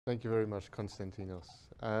Thank you very much, Konstantinos.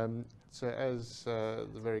 So as the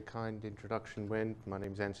very kind introduction went, my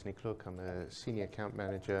name is Anthony Kluk. I'm a senior account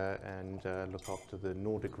manager and look after the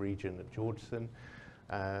Nordic region at Georgeson.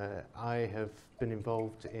 I have been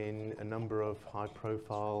involved in a number of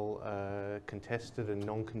high-profile contested and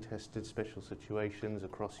non-contested special situations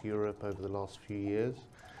across Europe over the last few years.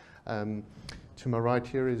 To my right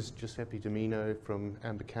here is Giuseppe Mino from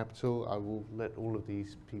Amber Capital. I will let all of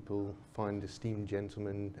these people, fine esteemed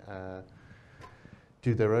gentlemen,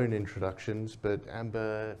 do their own introductions, but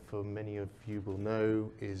Amber, for many of you will know,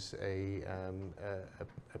 is a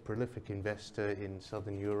prolific investor in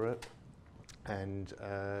Southern Europe and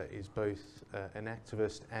is both an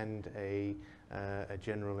activist and a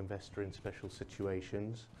general investor in special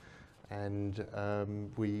situations. And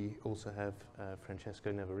we also have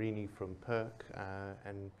Francesco Navarrini from PIRC,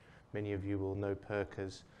 and many of you will know PIRC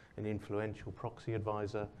as an influential proxy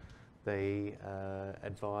advisor. They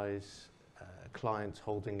advise clients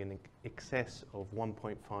holding in excess of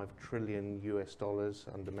 1.5 trillion US dollars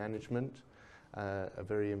under management, a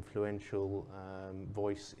very influential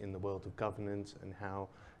voice in the world of governance and how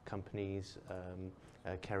companies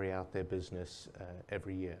carry out their business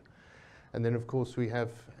every year. And then, of course, we have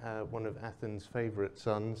one of Athens' favourite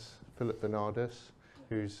sons, Philip Vernardis,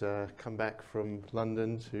 who's come back from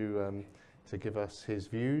London to give us his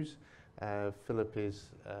views. Philip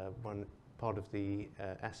is part of the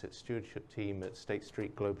asset stewardship team at State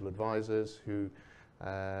Street Global Advisors, who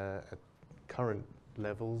at current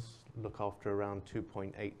levels look after around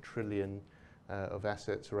 2.8 trillion of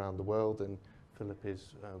assets around the world. And Philip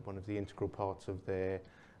is one of the integral parts of their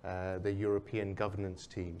European governance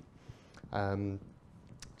team.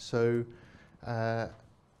 So I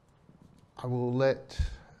will let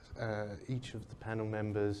each of the panel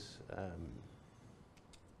members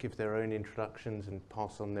give their own introductions and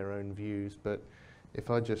pass on their own views. But if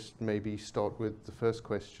I just maybe start with the first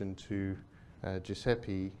question to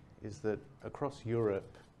Giuseppe, is that across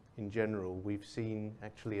Europe in general, we've seen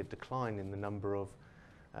actually a decline in the number of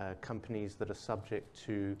companies that are subject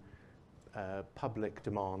to public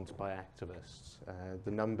demands by activists.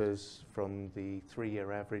 The numbers from the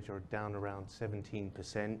 3-year average are down around 17%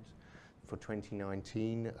 for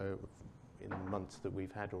 2019 in the months that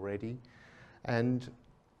we've had already. And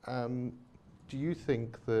do you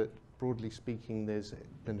think that, broadly speaking, there's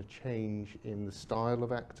been a change in the style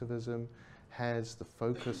of activism? Has the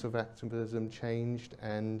focus of activism changed?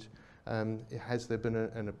 And has there been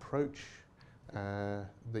an approach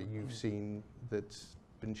that you've seen that's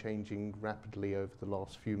been changing rapidly over the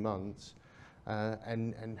last few months,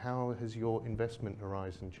 and how has your investment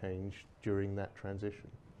horizon changed during that transition?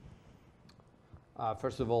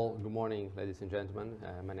 First of all, good morning, ladies and gentlemen.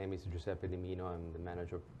 My name is Giuseppe Di Mino. I'm the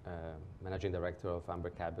managing director of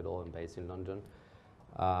Amber Capital. I'm based in London.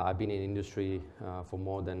 I've been in industry for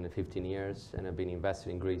more than 15 years, and I've been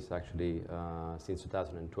invested in Greece actually since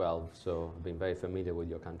 2012, so I've been very familiar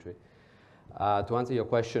with your country. To answer your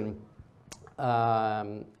question,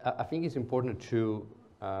 I think it's important to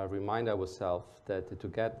remind ourselves that to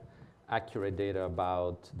get accurate data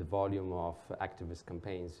about the volume of activist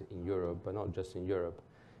campaigns in Europe, but not just in Europe,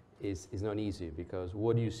 is not easy, because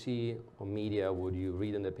what you see on media, what you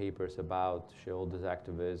read in the papers about shareholders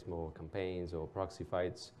activism or campaigns or proxy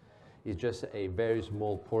fights is just a very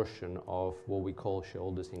small portion of what we call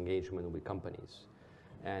shareholders engagement with companies.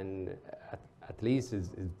 And at least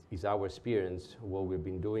is our experience, what we've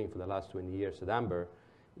been doing for the last 20 years at Amber,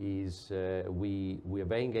 is we are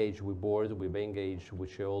very engaged with boards, we're very engaged with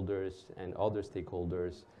shareholders and other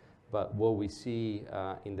stakeholders, but what we see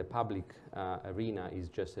in the public arena is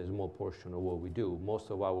just a small portion of what we do.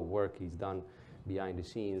 Most of our work is done behind the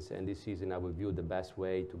scenes, and this is, in our view, the best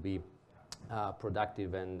way to be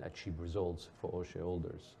productive and achieve results for all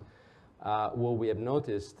shareholders. What we have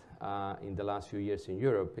noticed in the last few years in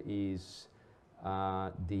Europe is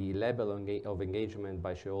the level of engagement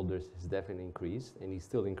by shareholders has definitely increased and is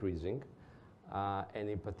still increasing. And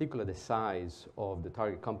in particular, the size of the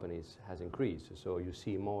target companies has increased. So you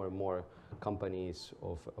see more and more companies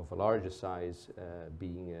of a larger size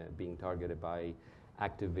being targeted by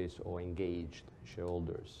activists or engaged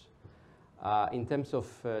shareholders. In terms of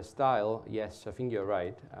style, yes, I think you're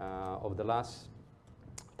right. Over the last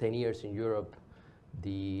 10 years in Europe,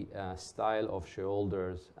 the style of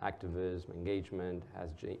shareholders, activism, engagement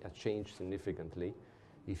has changed significantly.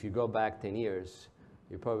 If you go back 10 years,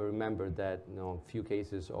 you probably remember that a few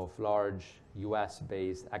cases of large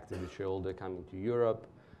US-based activist shareholder coming to Europe,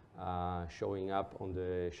 showing up on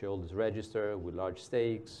the shareholders register with large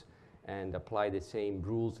stakes, and apply the same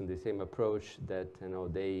rules and the same approach that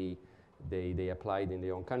they they applied in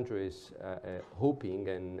their own countries, hoping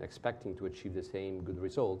and expecting to achieve the same good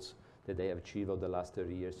results that they have achieved over the last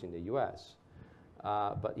 30 years in the US.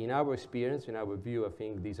 But in our experience, in our view, I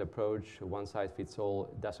think this approach, one size fits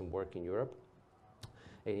all, doesn't work in Europe.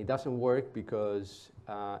 And it doesn't work because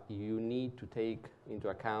you need to take into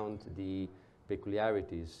account the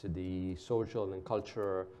peculiarities, the social and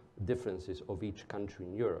cultural differences of each country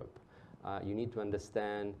in Europe. You need to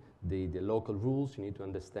understand the local rules, you need to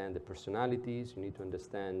understand the personalities, you need to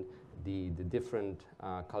understand the different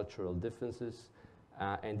cultural differences.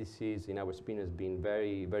 And this is, in our experience, been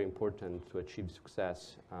very, very important to achieve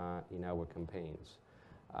success in our campaigns.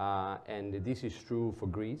 And this is true for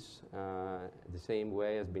Greece, the same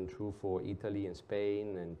way has been true for Italy and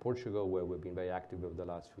Spain and Portugal, where we've been very active over the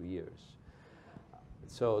last few years.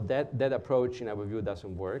 So that approach, in our view,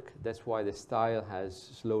 doesn't work. That's why the style has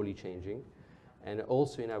slowly changing. And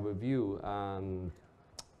also, in our view,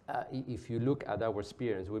 if you look at our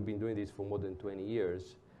experience, we've been doing this for more than 20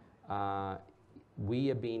 years. We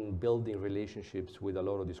have been building relationships with a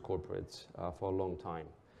lot of these corporates for a long time.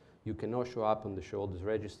 You cannot show up on the shareholders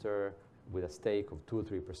register with a stake of 2 or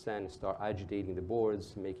 3%, start agitating the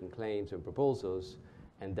boards, making claims and proposals,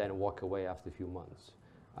 and then walk away after a few months.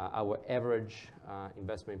 Our average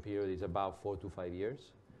investment period is about 4 to 5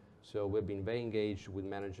 years. So we've been very engaged with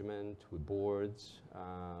management, with boards,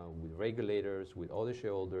 with regulators, with other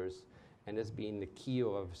shareholders, and that's been the key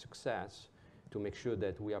of our success to make sure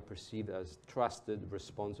that we are perceived as trusted,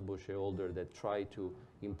 responsible shareholder that try to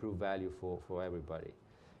improve value for everybody.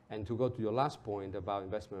 And to go to your last point about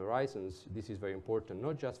investment horizons, this is very important,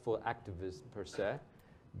 not just for activists per se,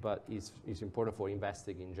 but it's important for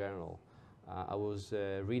investing in general. I was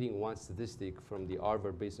reading one statistic from the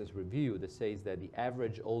Harvard Business Review that says that the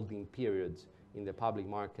average holding period in the public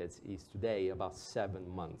markets is today about 7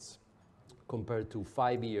 months, compared to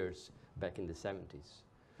 5 years back in the 70s.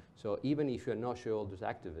 So even if you're not shareholders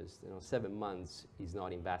activists, 7 months is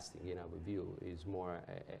not investing in our view, it's more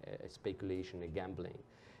a speculation, a gambling.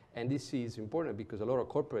 And this is important because a lot of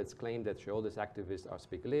corporates claim that shareholders activists are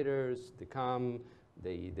speculators. They come,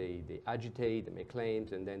 they agitate, they make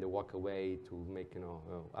claims, and then they walk away to make,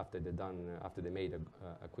 after they're done, after they made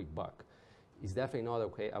a quick buck. It's definitely not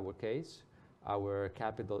our case. Our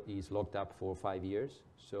capital is locked up for 5 years.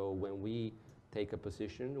 So when we take a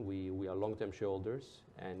position, we are long-term shareholders,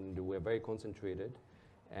 and we're very concentrated.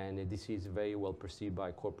 And this is very well perceived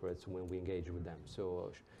by corporates when we engage with them.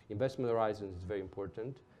 So investment horizons is very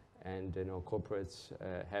important. And corporates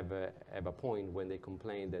have a point when they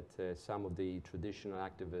complain that some of the traditional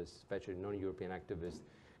activists, especially non-European activists,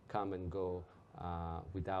 come and go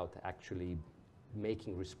without actually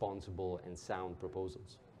making responsible and sound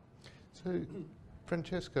proposals. So,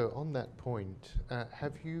 Francesco, on that point,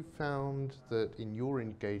 have you found that in your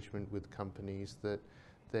engagement with companies that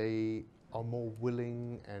they are more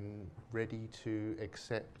willing and ready to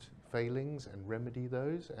accept failings and remedy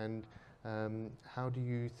those? And how do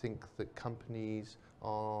you think that companies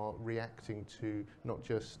are reacting to not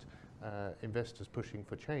just investors pushing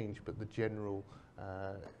for change, but the general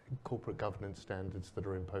corporate governance standards that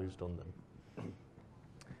are imposed on them?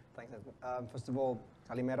 Thanks. First of all,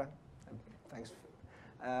 Kalimera. Thanks.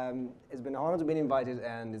 It's been an honor to be invited,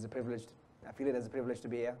 and it's a privilege. I feel it as a privilege to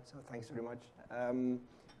be here, so thanks very much.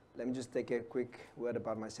 Let me just take a quick word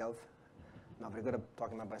about myself. Not very good at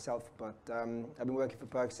talking about myself, but I've been working for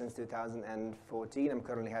PIRC since 2014. I'm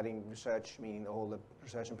currently heading research, meaning all the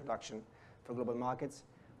research and production for global markets,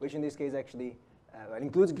 which in this case actually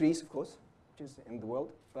includes Greece, of course, which is in the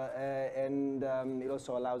world, but, and it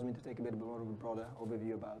also allows me to take a bit more of a broader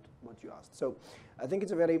overview about what you asked. So I think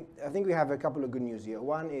I think we have a couple of good news here.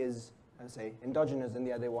 One is, I'd say, endogenous, and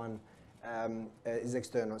the other one is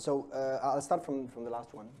external. So I'll start from the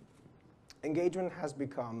last one. Engagement has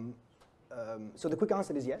become so the quick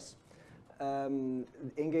answer is yes.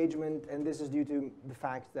 Engagement, and this is due to the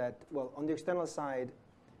fact that, well, on the external side,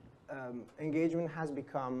 engagement has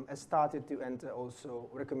started to enter also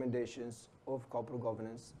recommendations of corporate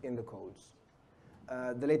governance in the codes.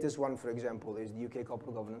 The latest one, for example, is the UK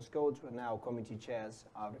Corporate Governance Codes, where now committee chairs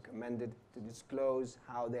are recommended to disclose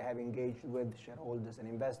how they have engaged with shareholders and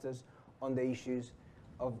investors on the issues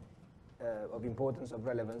of importance, of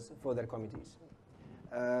relevance for their committees.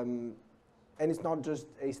 And it's not just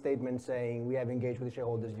a statement saying we have engaged with the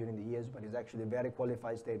shareholders during the years, but it's actually a very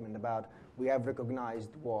qualified statement about we have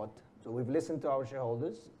recognized what. So we've listened to our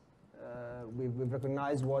shareholders, we've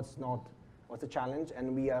recognized what's a challenge,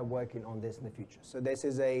 and we are working on this in the future. So this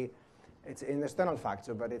is it's an external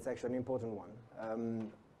factor, but it's actually an important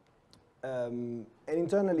one. And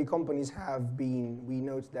internally, we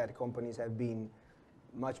note that companies have been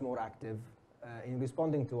much more active in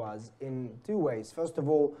responding to us in two ways. First of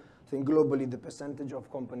all, I think globally the percentage of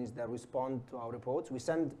companies that respond to our reports, we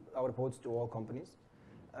send our reports to all companies.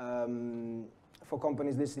 For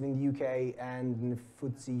companies listed in the UK and in the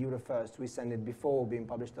FTSE Euro First, we send it before being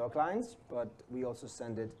published to our clients, but we also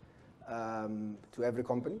send it to every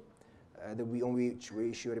company on which we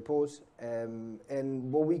issue reports.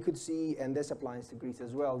 And what we could see, and this applies to Greece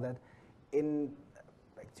as well, that in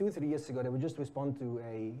like 2 or 3 years ago, they would just respond to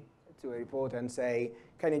a report and say,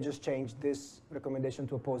 can you just change this recommendation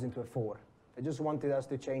to a pause into a 4? They just wanted us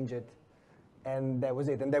to change it, and that was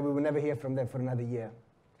it. And then we would never hear from them for another year.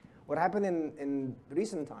 What happened in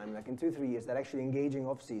recent time, like in 2 or 3 years, that actually engaging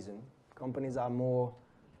off-season, companies are more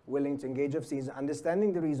willing to engage off-season,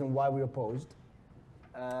 understanding the reason why we opposed,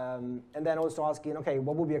 and then also asking, okay,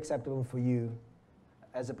 what would be acceptable for you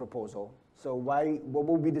as a proposal? So what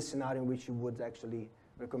would be the scenario in which you would actually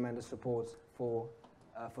recommend a support for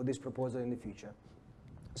this proposal in the future?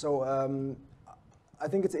 So I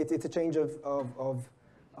think it's a change of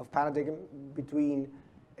paradigm between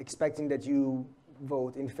expecting that you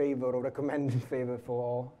vote in favor or recommend in favor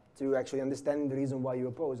for, to actually understanding the reason why you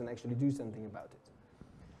oppose and actually do something about it.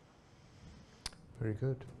 Very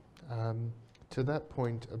good. To that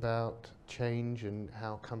point about change and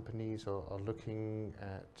how companies are looking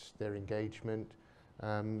at their engagement,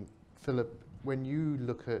 Philip, when you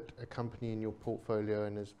look at a company in your portfolio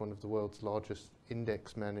and as one of the world's largest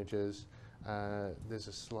index managers, there's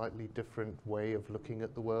a slightly different way of looking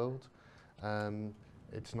at the world.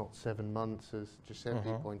 It's not 7 months, as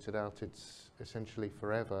Giuseppe pointed out, it's essentially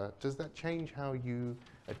forever. Does that change how you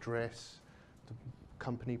address the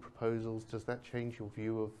company proposals? Does that change your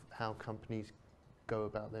view of how companies go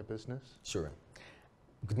about their business? Sure.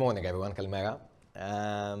 Good morning, everyone. Kalimera.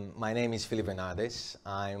 My name is Philip Vernardis.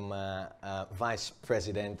 I'm Vice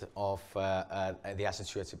President of the Asset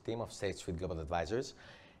Stewardship team of State Street Global Advisors.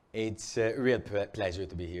 It's a real pleasure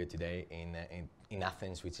to be here today in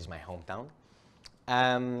Athens, which is my hometown.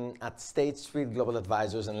 At State Street Global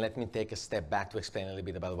Advisors, and let me take a step back to explain a little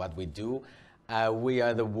bit about what we do. We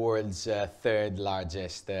are the world's third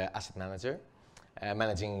largest asset manager,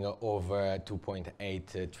 managing over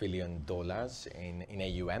 $2.8 trillion in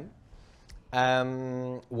AUM.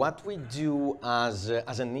 What we do as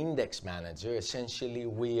an index manager, essentially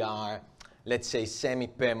we are, let's say,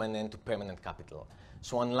 semi-permanent to permanent capital.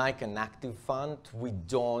 So unlike an active fund, we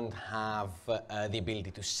don't have the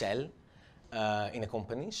ability to sell in a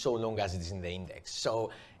company so long as it is in the index.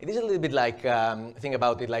 So it is a little bit like, think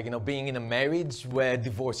about it like, being in a marriage where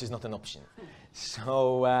divorce is not an option.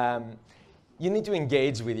 So you need to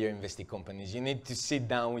engage with your investing companies. You need to sit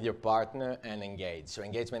down with your partner and engage. So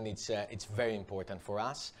engagement, it's very important for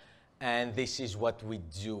us. And this is what we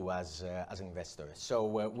do as investors. So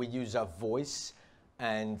we use our voice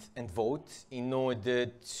and vote in order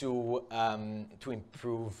to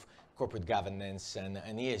improve corporate governance and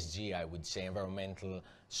ESG, I would say, environmental,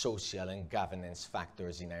 social, and governance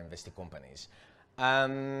factors in our investing companies.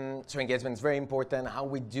 So engagement is very important. How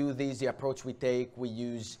we do this, the approach we take, we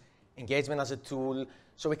use engagement as a tool.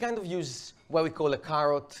 So we kind of use what we call a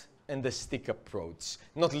carrot and the stick approach.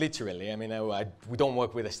 Not literally, I mean, we don't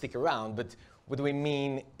work with a stick around, but what we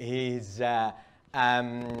mean is the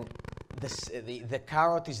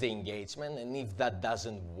carrot is the engagement, and if that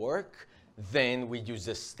doesn't work, then we use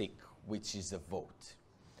the stick, which is the vote.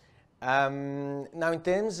 Now, in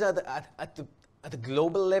terms at the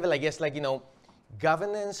global level, I guess, like,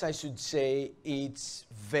 governance, I should say, it's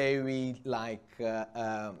very like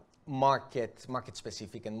market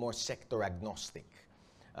specific and more sector agnostic.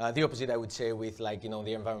 The opposite, I would say, with like,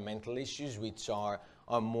 the environmental issues, which are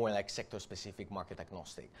more like sector specific, market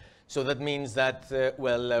agnostic. So that means that,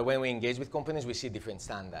 when we engage with companies, we see different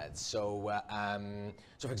standards. So,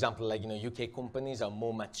 for example, like, UK companies are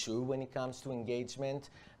more mature when it comes to engagement,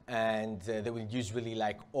 and they will usually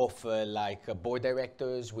like offer like board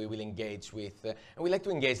directors. We will engage with, and we like to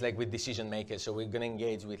engage like with decision makers. So we're going to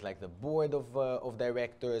engage with like the board of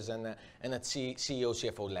directors and at CEO,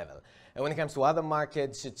 CFO level. And when it comes to other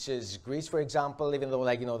markets, such as Greece, for example, even though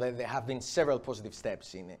like, there have been several positive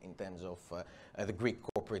steps in terms of the Greek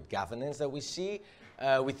corporate governance that we see,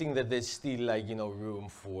 we think that there's still like, room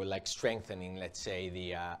for like strengthening, let's say,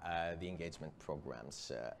 the engagement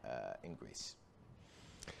programs in Greece.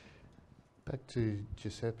 Back to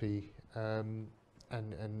Giuseppe, and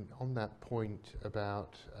on that point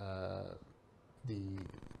about the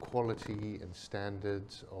quality and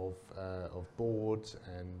standards of boards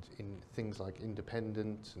and in things like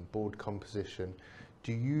independence and board composition.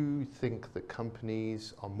 Do you think that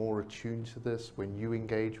companies are more attuned to this when you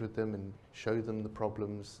engage with them and show them the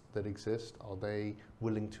problems that exist? Are they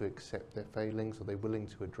willing to accept their failings? Are they willing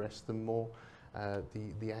to address them more?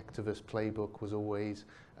 The activist playbook was always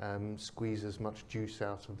squeeze as much juice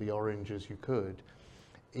out of the orange as you could.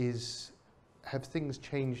 Have things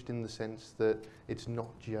changed in the sense that it's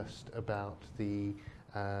not just about the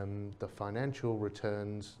financial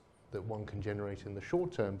returns that one can generate in the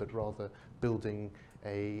short term, but rather building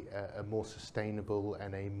a more sustainable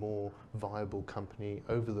and a more viable company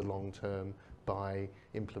over the long term by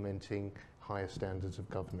implementing higher standards of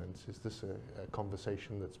governance? Is this a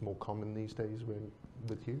conversation that's more common these days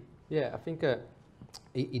with you? Yeah, I think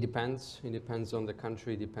it depends. It depends on the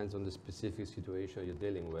country, it depends on the specific situation you're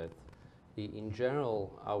dealing with. In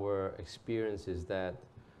general, our experience is that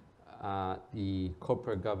the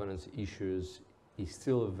corporate governance issues is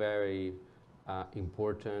still very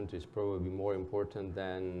important. It's probably more important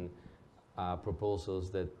than proposals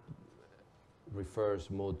that refers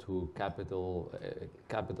more to capital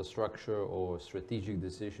structure or strategic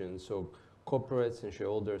decisions. So corporates and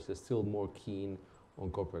shareholders are still more keen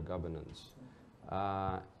on corporate governance.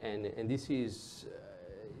 And this is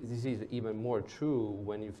even more true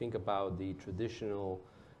when you think about the traditional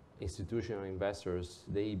institutional investors.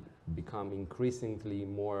 They become increasingly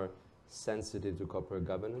more sensitive to corporate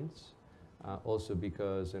governance. Also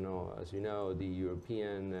because, as you know, the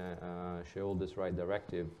European Shareholders' Rights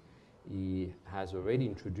Directive has already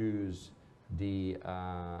introduced the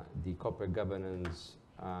corporate governance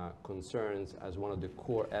concerns as one of the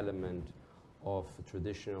core elements of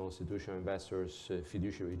traditional institutional investors'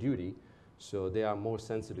 fiduciary duty. So they are more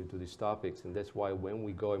sensitive to these topics, and that's why when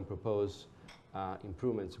we go and propose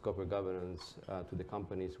improvements to corporate governance to the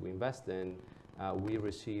companies we invest in, we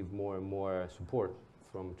receive more and more support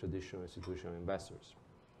from traditional institutional investors.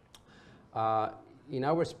 In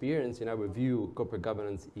our experience, in our view, corporate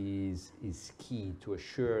governance is key to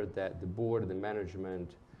assure that the board and the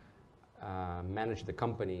management manage the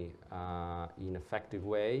company in an effective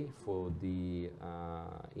way for the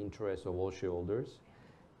interest of all shareholders.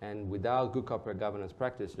 And without good corporate governance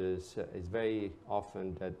practices, it's very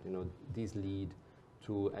often that these lead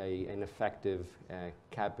to an ineffective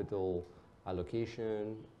capital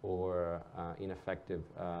allocation or ineffective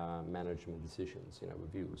management decisions in our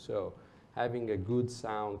view. So having a good,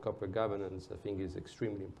 sound corporate governance, I think, is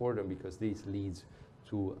extremely important because this leads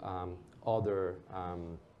to other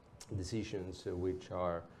decisions which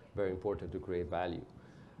are very important to create value.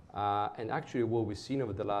 And actually what we've seen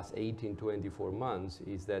over the last 18, 24 months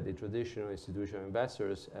is that the traditional institutional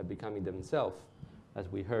investors are becoming themselves, as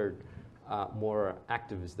we heard, more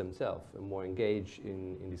activists themselves and more engaged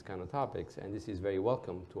in these kind of topics. And this is very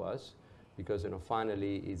welcome to us because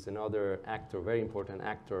finally it's another actor, very important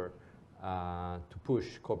actor, to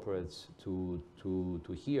push corporates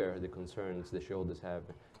to hear the concerns the shareholders have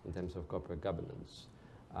in terms of corporate governance.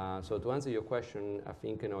 So to answer your question, I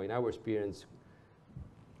think in our experience,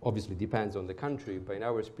 obviously depends on the country, but in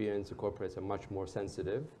our experience, the corporates are much more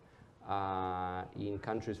sensitive. In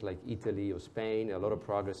countries like Italy or Spain, a lot of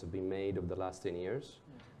progress has been made over the last 10 years.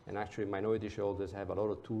 And actually, minority shareholders have a lot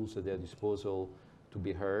of tools at their disposal to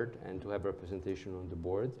be heard and to have representation on the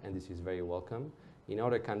board, and this is very welcome. In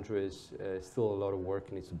other countries, still a lot of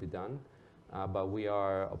work needs to be done, but we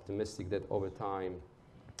are optimistic that over time,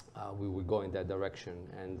 we will go in that direction,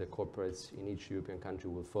 and the corporates in each European country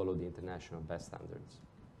will follow the international best standards.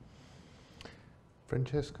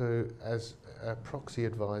 Francesco, as a proxy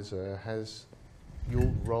advisor, has your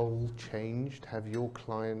role changed? Have your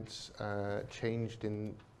clients changed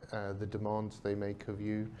in the demands they make of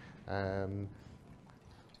you?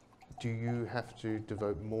 Do you have to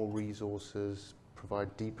devote more resources,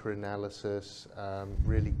 provide deeper analysis,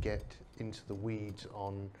 really get into the weeds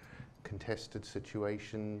on contested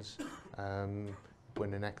situations?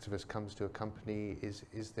 When an activist comes to a company,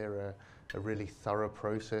 is there a really thorough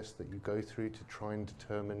process that you go through to try and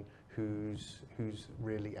determine who's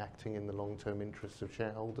really acting in the long-term interests of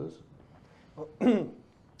shareholders? Well,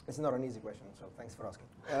 it's not an easy question, so thanks for asking.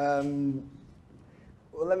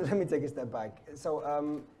 Well, let me take a step back.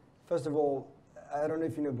 So first of all, I don't know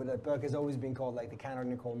if you know, but PIRC has always been called like the canary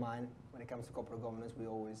in the coal mine when it comes to corporate governance. We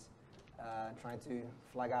always try to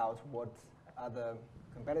flag out what other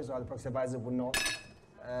competitors or other proxy advisors would not.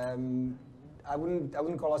 I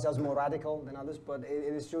wouldn't call ourselves more radical than others, but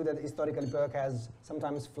it is true that historically PIRC has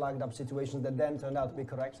sometimes flagged up situations that then turned out to be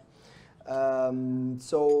correct.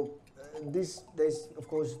 So this of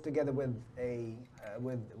course together with a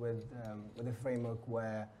framework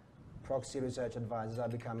where proxy research advisors are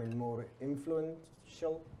becoming more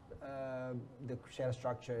influential. The share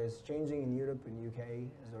structure is changing in Europe. In UK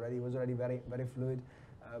was already very fluid,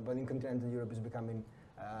 but in continental Europe is becoming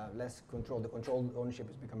less controlled. The controlled ownership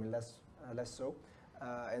is becoming less so.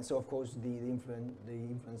 And so, of course, the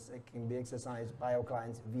influence can be exercised by our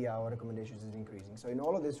clients via our recommendations is increasing. So, in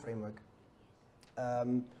all of this framework,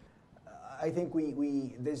 I think we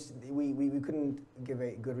couldn't give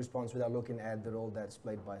a good response without looking at the role that's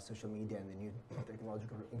played by social media and the new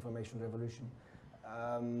technological information revolution.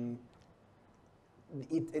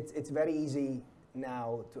 It's very easy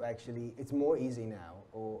now to actually, it's more easy now,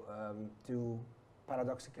 or to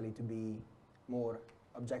paradoxically to be more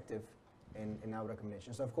objective in our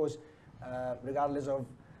recommendations. So of course, regardless of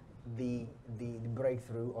the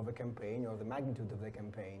breakthrough of a campaign or the magnitude of the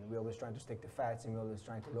campaign, we're always trying to stick to facts, and we're always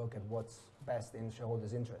trying to look at what's best in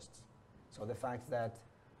shareholders' interests. So the fact that,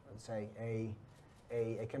 let's say,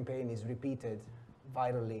 a campaign is repeated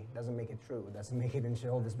virally doesn't make it true. It doesn't make it in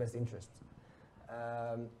shareholders' best interests.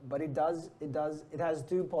 But it has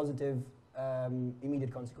two positive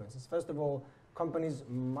immediate consequences. First of all, companies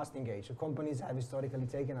must engage. So companies have historically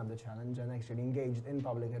taken up the challenge and actually engaged in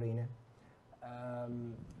public arena.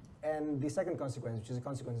 And the second consequence, which is a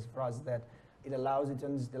consequence for us, that it allows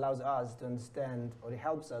us to understand, or it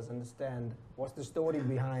helps us understand what's the story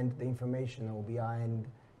behind the information or behind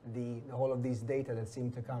the whole of these data that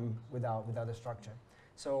seem to come without a structure.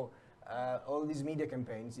 So all these media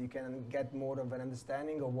campaigns, you can get more of an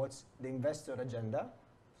understanding of what's the investor agenda,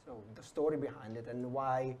 so the story behind it, and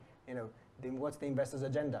why, what's the investor's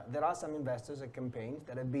agenda. There are some investors at campaigns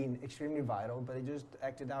that have been extremely viral, but they just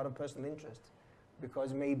acted out of personal interest,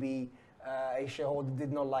 because maybe a shareholder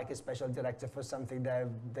did not like a special director for something that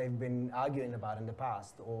they've been arguing about in the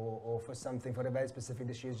past, or for a very specific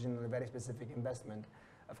decision on a very specific investment.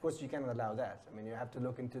 Of course, you cannot allow that. I mean, you have to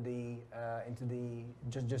look into the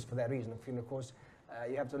just for that reason. Of course,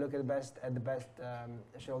 you have to look at the best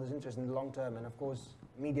shareholders' interest in the long term. And of course,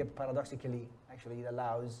 media paradoxically actually it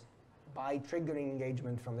allows, by triggering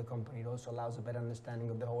engagement from the company, it also allows a better understanding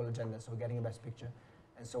of the whole agenda. So getting a best picture,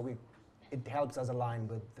 and so it helps us align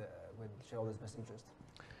with shareholders' best interest.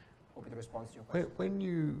 Hope it responds to your question. When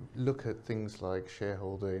you look at things like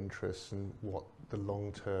shareholder interests and what the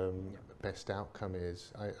long-term best outcome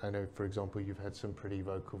is, I know, for example, you've had some pretty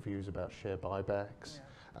vocal views about share buybacks,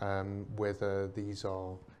 whether these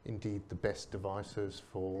are indeed the best devices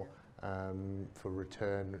for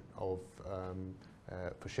return of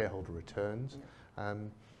for shareholder returns.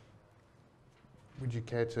 Would you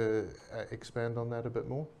care to expand on that a bit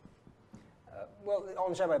more? Well,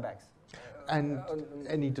 on share buybacks. And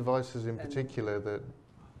any devices in particular that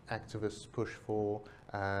activists push for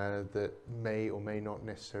that may or may not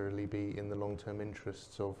necessarily be in the long-term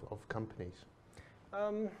interests of companies?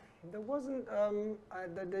 There wasn't,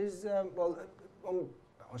 well,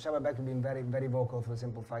 on share buyback we've been very, very vocal for the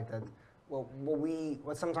simple fact that, well,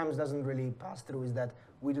 what sometimes doesn't really pass through is that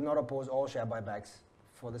we do not oppose all share buybacks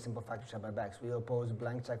for the simple fact of share buybacks. We oppose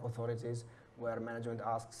blank check authorities where management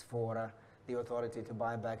asks for the authority to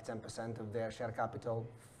buy back 10% of their share capital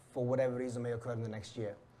for whatever reason may occur in the next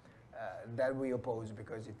year. That we oppose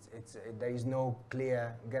because there is no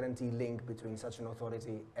clear guarantee link between such an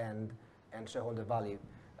authority and shareholder value.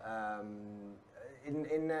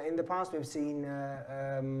 In the past, we've seen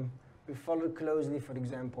we followed closely, for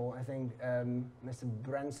example, I think Mr.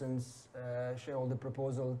 Branson's shareholder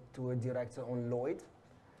proposal to a director on Lloyd.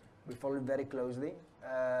 We followed very closely.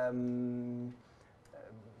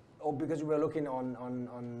 Or because we were looking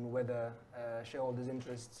on whether shareholders'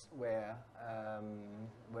 interests were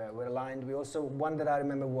aligned. We also, one that I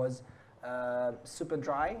remember was Super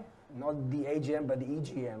Dry, not the AGM but the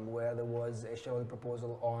EGM, where there was a shareholder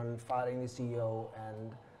proposal on firing the CEO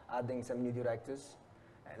and adding some new directors.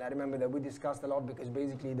 And I remember that we discussed a lot because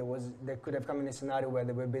basically there could have come in a scenario where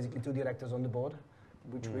there were basically 2 directors on the board,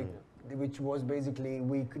 which was basically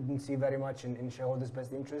we couldn't see very much in shareholders'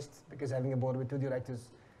 best interests, because having a board with 2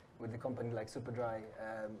 directors with a company like Superdry,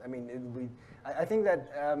 I mean, I think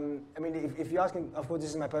that, I mean, if you're asking, of course,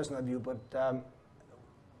 this is my personal view, but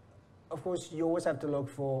of course, you always have to look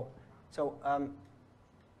for, so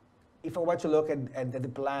if I were to look at the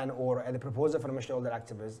plan or at the proposal from a shareholder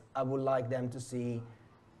activist, I would like them to see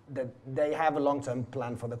that they have a long-term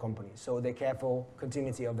plan for the company, so they care for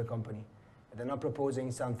continuity of the company. They're not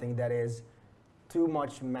proposing something that is too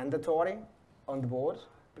much mandatory on the board,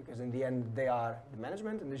 because in the end they are the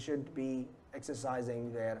management and they should be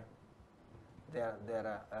exercising their I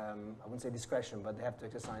wouldn't say discretion, but they have to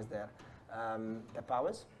exercise their their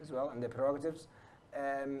powers as well and their prerogatives,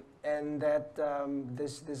 and that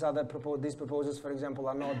these proposals, for example,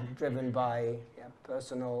 are not driven by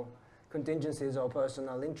personal contingencies or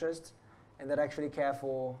personal interests, and that actually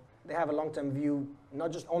they have a long-term view,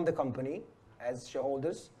 not just on the company as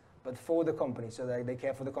shareholders, but for the company, so that they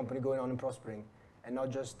care for the company going on and prospering, and not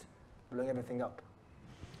just blowing everything up.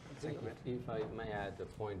 If I may add a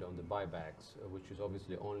point on the buybacks, which is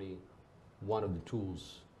obviously only one of the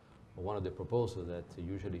tools, or one of the proposals that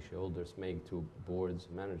usually shareholders make to boards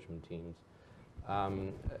and management teams.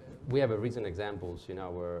 We have recent examples in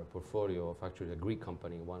our portfolio of actually a Greek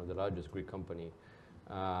company, one of the largest Greek company,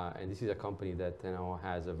 and this is a company that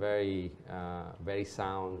has a very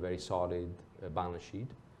sound, very solid balance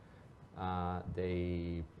sheet.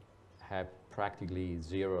 They have practically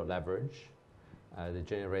zero leverage. They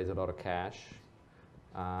generate a lot of cash.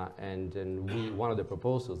 And then one of the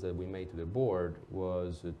proposals that we made to the board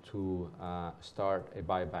was to start a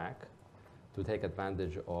buyback to take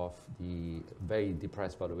advantage of the very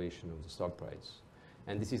depressed valuation of the stock price.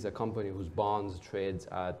 And this is a company whose bonds trades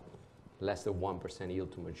at less than 1%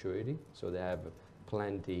 yield to maturity, so they have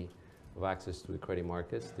plenty of access to the credit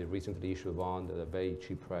markets. They recently issued a bond at a very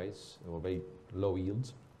cheap price, or very low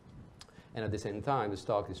yields. And at the same time, the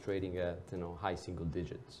stock is trading at high single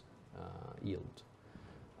digits yield.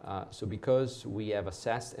 So because we have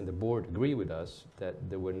assessed, and the board agreed with us, that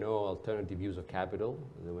there were no alternative use of capital,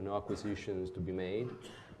 there were no acquisitions to be made,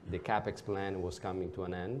 the CapEx plan was coming to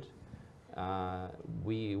an end,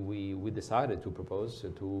 we decided to propose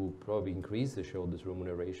to probably increase the shareholders'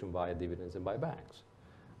 remuneration via dividends and buybacks.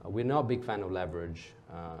 We're not a big fan of leverage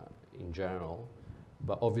in general,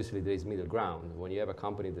 but obviously there is middle ground. When you have a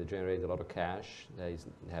company that generates a lot of cash, they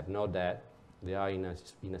have no debt, they are in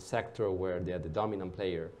a sector where they are the dominant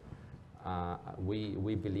player,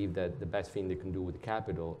 we believe that the best thing they can do with the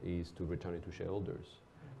capital is to return it to shareholders.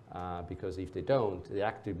 Because if they don't,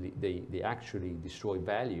 they actually destroy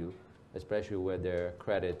value, especially where their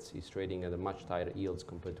credits is trading at a much tighter yields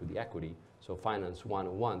compared to the equity. So Finance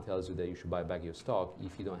 101 tells you that you should buy back your stock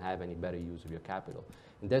if you don't have any better use of your capital.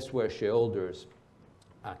 And that's where shareholders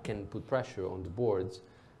can put pressure on the boards,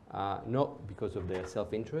 not because of their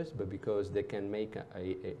self-interest, but because they can make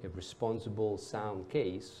a responsible, sound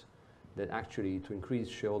case that actually to increase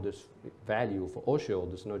shareholders' value for all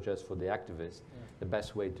shareholders, not just for the activists, the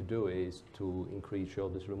best way to do is to increase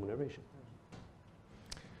shareholders' remuneration.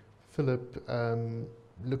 Philip,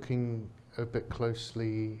 looking a bit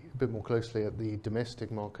more closely at the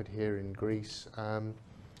domestic market here in Greece,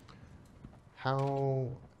 how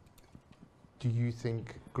do you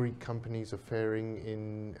think Greek companies are faring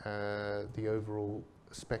in the overall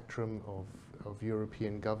spectrum of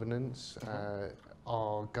European governance?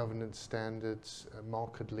 Are governance standards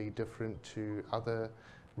markedly different to other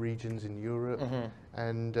regions in Europe?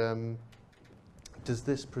 And does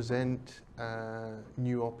this present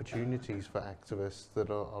new opportunities for activists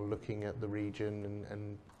that are looking at the region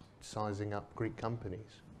and sizing up Greek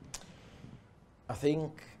companies? I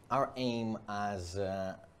think our aim as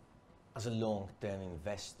a long-term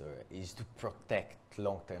investor is to protect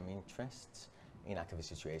long-term interests in activist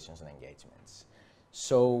situations and engagements.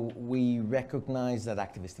 So we recognize that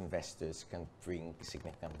activist investors can bring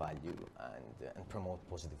significant value and promote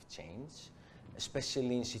positive change,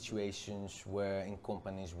 especially in situations in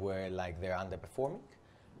companies where they're underperforming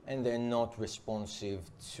and they're not responsive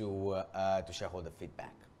to shareholder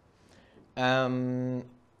feedback.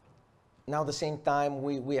 Now, at the same time,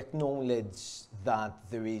 we acknowledge that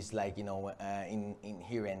there is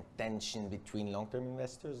inherent tension between long-term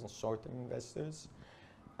investors and short-term investors.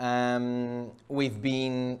 We've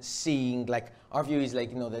been seeing, our view is there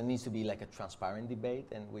needs to be a transparent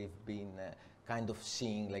debate, and we've been kind of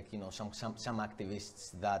seeing some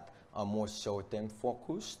activists that are more short-term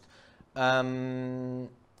focused.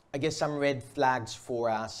 I guess some red flags for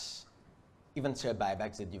us, even share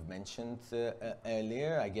buybacks that you've mentioned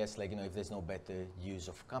earlier. I guess if there's no better use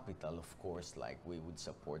of capital, of course, we would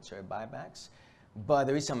support share buybacks. But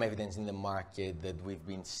there is some evidence in the market that we've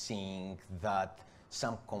been seeing that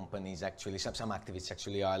some companies actually, some activists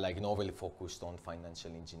actually are overly focused on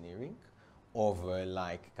financial engineering over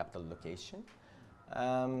capital allocation.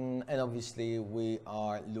 And obviously we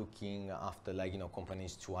are looking after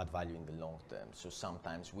companies to add value in the long term. So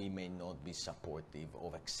sometimes we may not be supportive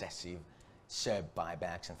of excessive share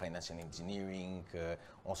buybacks and financial engineering,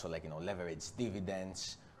 also leverage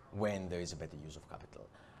dividends when there is a better use of capital.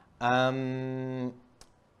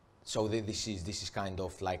 So this is kind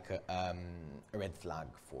of a red flag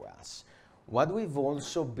for us. What we've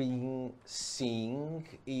also been seeing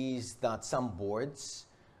is that some boards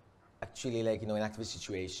actually, like, you know, in activist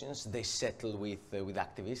situations, they settle with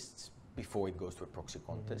activists before it goes to a proxy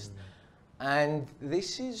contest. And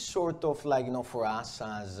this is sort of like, you know, for us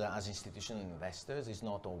as institutional investors, it's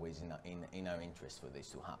not always in our interest for this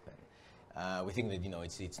to happen. We think that, you know,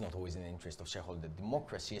 it's not always in the interest of shareholder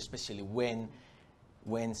democracy, especially when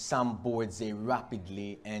some boards, they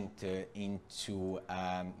rapidly enter into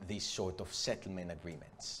these sort of settlement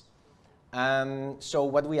agreements. So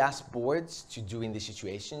what we ask boards to do in these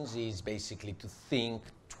situations is basically to think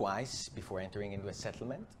twice before entering into a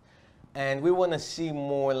settlement. And we want to see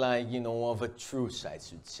more like, you know, of a truce, I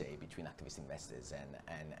should say, between activist investors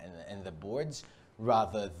and the boards,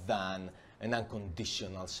 rather than an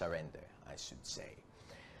unconditional surrender, I should say.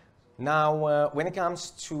 Now, when it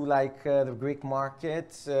comes to like the Greek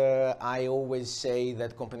market, I always say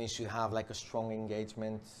that companies should have like a strong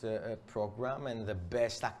engagement program, and the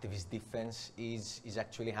best activist defense is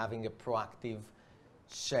actually having a proactive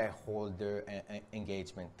shareholder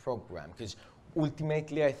engagement program. Because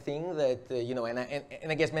ultimately, I think that, you know, and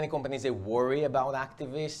I guess many companies, they worry about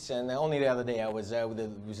activists, and only the other day I was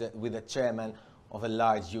with the chairman of a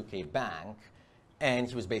large UK bank, and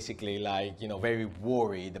he was basically like, you know, very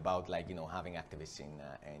worried about like, you know, having activists in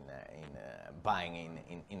buying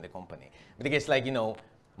in the company. But I guess like, you know,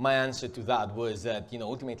 my answer to that was that, you know,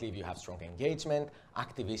 ultimately if you have strong engagement,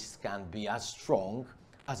 activists can be as strong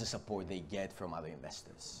as the support they get from other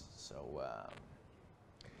investors. So.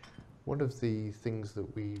 One of the things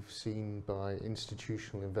that we've seen by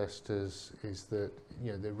institutional investors is that,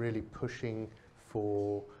 you know, they're really pushing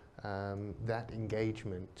for that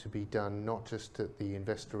engagement to be done not just at the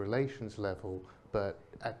investor relations level, but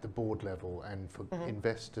at the board level, and for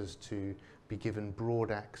investors to be given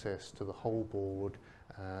broad access to the whole board,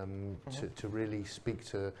 to really speak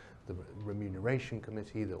to the remuneration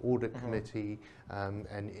committee, the audit committee, and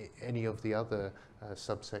any of the other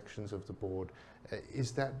subsections of the board.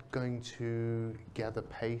 Is that going to gather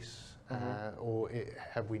pace, or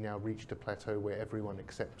have we now reached a plateau where everyone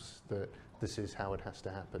accepts that this is how it has to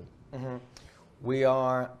happen? We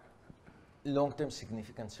are long-term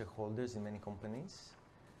significant shareholders in many companies.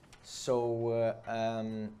 So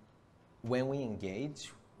when we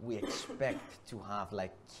engage, we expect to have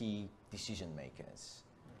like key decision makers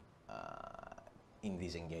in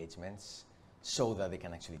these engagements so that they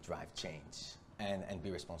can actually drive change and be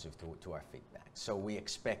responsive to our feedback. So we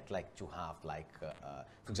expect like to have like,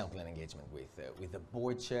 for example, an engagement with the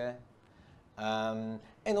board chair, and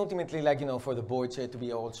ultimately, like, you know, for the board chair to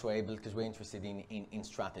be also able, because we're interested in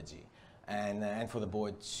strategy, and for the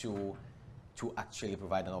board to actually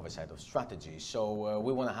provide an oversight of strategy. So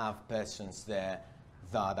we want to have persons there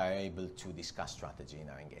that are able to discuss strategy in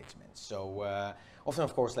our engagement. So often,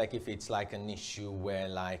 of course, like if it's like an issue where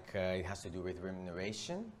like it has to do with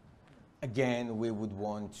remuneration, again, we would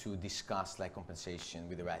want to discuss like compensation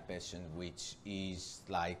with the right person, which is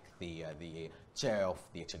like the chair of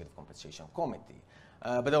the Executive Compensation Committee.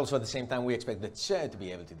 But also at the same time, we expect the chair to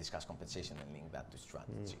be able to discuss compensation and link that to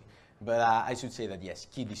strategy. But I should say that yes,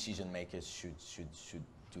 key decision makers should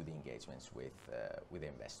do the engagements with the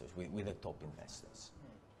investors, with the top investors.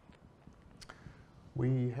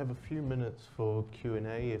 We have a few minutes for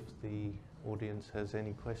Q&A if the audience has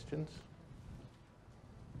any questions.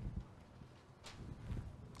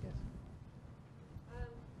 Yes. Good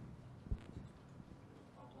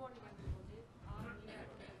morning, everybody. I'm Mino,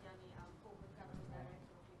 I'm Corporate Governance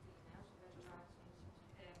Director of UK now, so very nice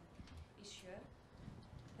issue.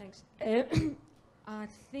 Thanks. I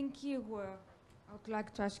think I would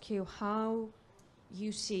like to ask you how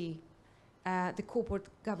you see the corporate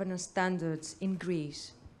governance standards in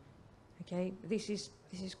Greece. Okay, this is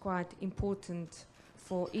quite important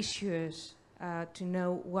for issuers to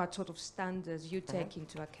know what sort of standards you take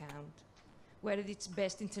into account, whether it's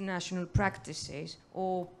best international practices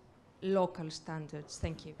or local standards.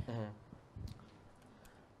 Thank you.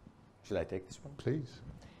 Should I take this one? Please.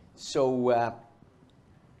 So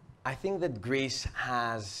I think that Greece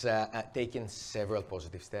has taken several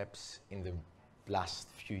positive steps in the last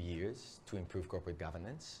few years to improve corporate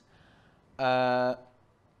governance, so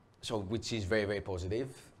which is very, very positive.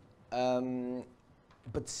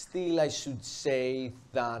 But still, I should say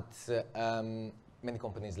that many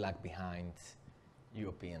companies lag behind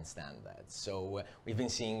European standards. So we've been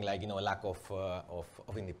seeing, like, you know, a lack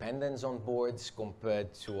of independence on boards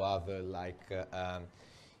compared to other like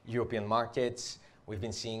European markets. We've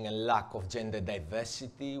been seeing a lack of gender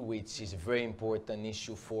diversity, which is a very important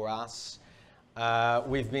issue for us.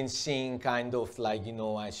 We've been seeing kind of like, you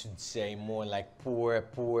know, I should say more like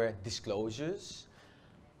poor disclosures.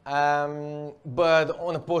 But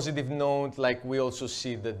on a positive note, like we also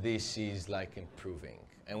see that this is like improving,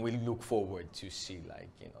 and we look forward to see like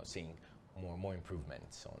seeing more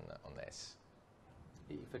improvements on this.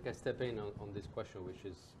 If I can step in on this question, which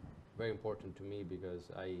is very important to me because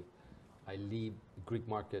I lead the Greek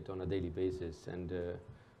market on a daily basis, and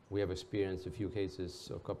we have experienced a few cases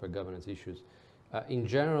of corporate governance issues. In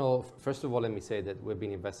general, first of all, let me say that we've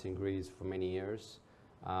been investing in Greece for many years.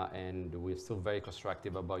 And we're still very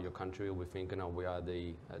constructive about your country. We think we are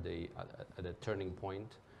at a turning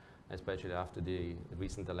point, especially after the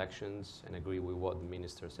recent elections, and agree with what the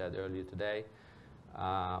minister said earlier today.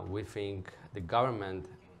 We think the government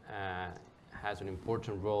has an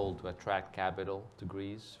important role to attract capital to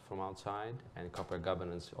Greece from outside, and corporate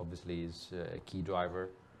governance obviously is a key driver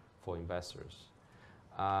for investors.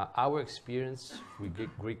 Our experience with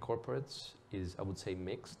Greek corporates is, I would say,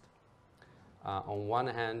 mixed. On one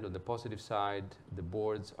hand, on the positive side, the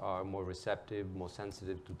boards are more receptive, more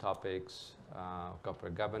sensitive to topics,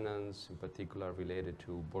 corporate governance, in particular related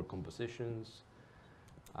to board compositions.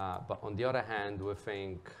 But on the other hand, we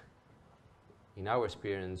think, in our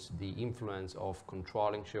experience, the influence of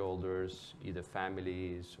controlling shareholders, either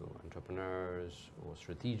families or entrepreneurs or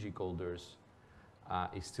strategic holders,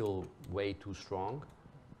 is still way too strong.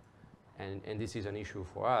 And this is an issue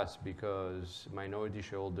for us because minority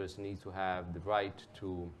shareholders need to have the right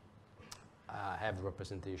to have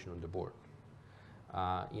representation on the board.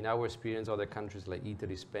 In our experience, other countries like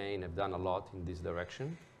Italy, Spain have done a lot in this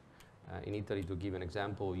direction. In Italy, to give an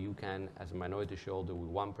example, you can, as a minority shareholder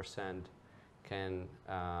with 1%, can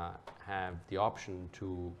have the option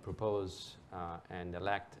to propose and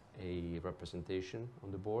elect a representation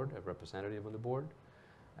on the board, a representative on the board,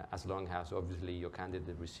 as long as obviously your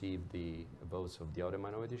candidate received the votes of the other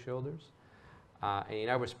minority shareholders. And in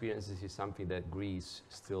our experience, this is something that Greece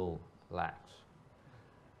still lacks.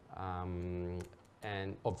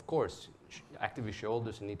 And of course, activist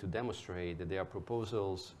shareholders need to demonstrate that their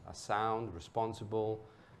proposals are sound, responsible,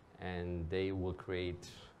 and they will create,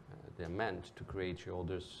 they're meant to create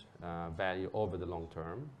shareholders' value over the long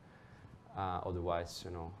term. Otherwise,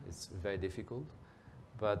 it's very difficult.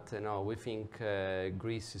 But we think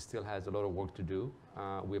Greece still has a lot of work to do.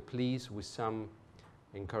 We're pleased with some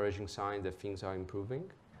encouraging signs that things are improving.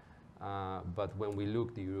 But when we look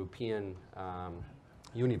at the European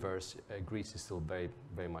universe, Greece is still very,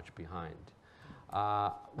 very much behind.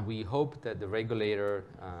 We hope that the regulator,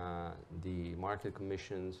 the market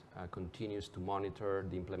commissions, continues to monitor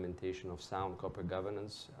the implementation of sound corporate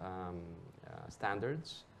governance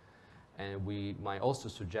standards. And we might also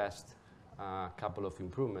suggest a couple of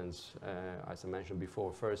improvements, as I mentioned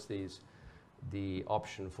before. First is the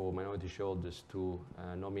option for minority shareholders to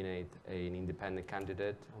nominate an independent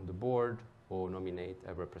candidate on the board or nominate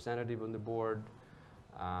a representative on the board.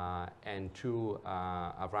 And two,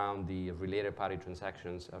 around the related party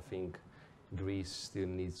transactions, I think Greece still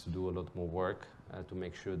needs to do a lot more work to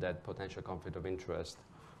make sure that potential conflict of interest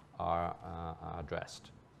are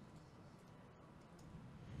addressed.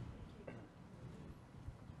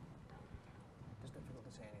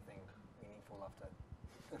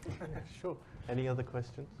 Sure. Any other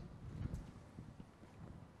questions?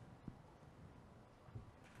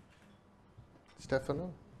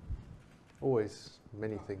 Stefano? Always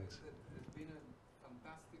many things. It's been a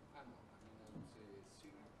fantastic panel. I would say a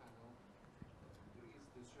senior panel. Greece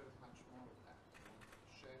deserves much more of that.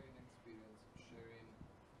 Sharing experience, sharing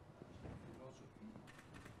philosophy.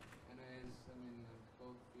 And as,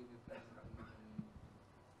 both Philip and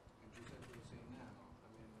Giuseppe were saying now,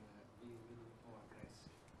 be a little bit more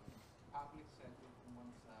aggressive. Public sector from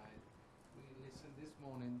one side. We listened this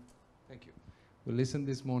morning. Thank you. We listened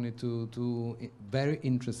this morning to very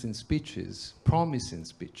interesting speeches, promising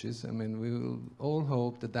speeches. We will all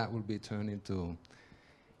hope that will be turned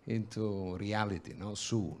into reality,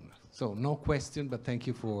 soon. So no question, but thank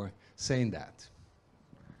you for saying that.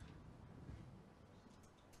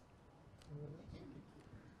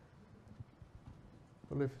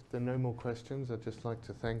 Well, if there are no more questions, I'd just like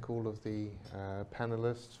to thank all of the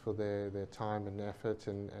panelists for their time and effort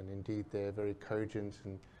and indeed their very cogent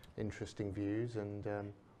and interesting views,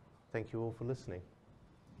 and thank you all for listening.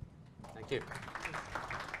 Thank you.